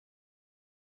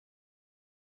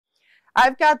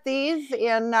I've got these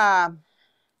in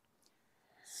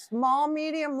small,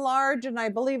 medium, large, and I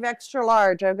believe extra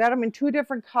large. I've got them in 2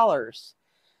 different colors.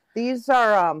 These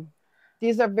are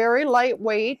very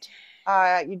lightweight.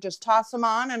 You just toss them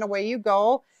on and away you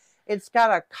go. It's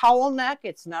got a cowl neck.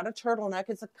 It's not a turtleneck.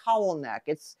 It's a cowl neck.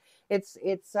 It's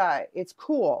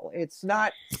cool. It's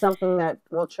not something that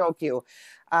will choke you.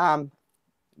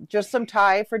 Just some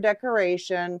tie for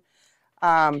decoration.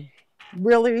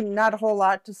 Really not a whole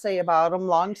lot to say about them.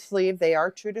 Long sleeve. They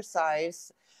are true to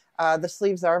size. The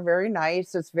sleeves are very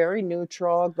nice. It's very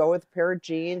neutral. Go with a pair of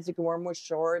jeans. You can wear them with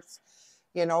shorts,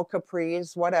 you know,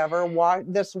 capris, whatever.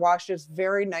 This washes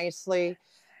very nicely.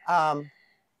 I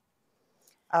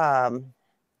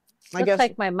Looks guess,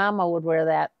 like my mama would wear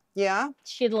that. yeah.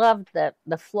 She loved the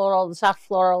floral, the soft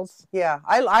florals. Yeah,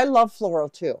 I love floral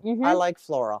too. Mm-hmm. I like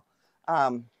floral.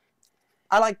 I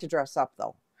like to dress up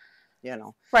though, you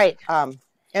know. Right.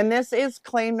 And this is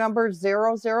claim number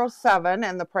 007,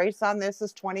 and the price on this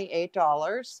is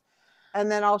 $28. And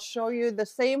then I'll show you the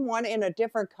same one in a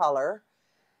different color.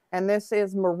 And this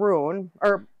is maroon,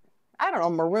 or I don't know,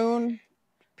 maroon,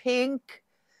 pink.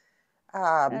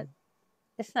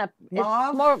 It's not.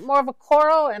 Mauve? It's more of a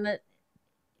coral and a.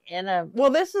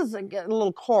 Well, this is a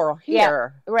little coral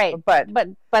here. Yeah, right. But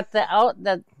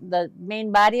the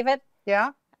main body of it.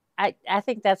 Yeah. I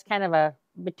think that's kind of a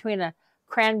between a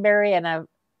cranberry and a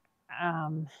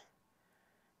kind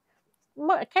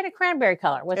of cranberry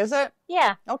color. Is it?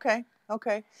 Yeah. Okay.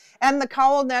 Okay. And the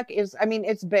cowl neck is, I mean,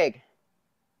 it's big.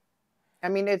 I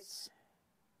mean, it's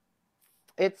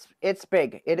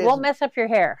big. It is. Won't mess up your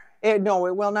hair. No,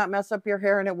 it will not mess up your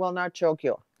hair, and it will not choke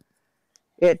you.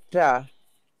 It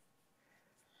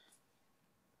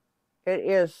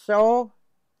is so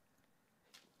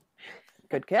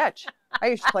good catch. I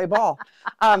used to play ball.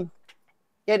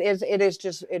 It is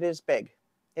big.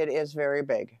 It is very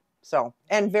big. So,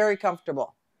 and very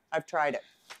comfortable. I've tried it.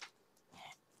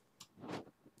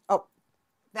 Oh,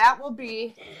 that will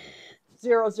be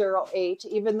 008.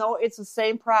 Even though it's the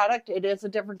same product, it is a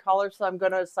different color, so I'm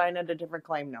going to assign it a different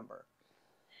claim number.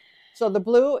 So the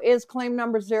blue is claim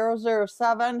number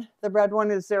 007. The red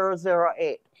one is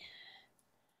 008.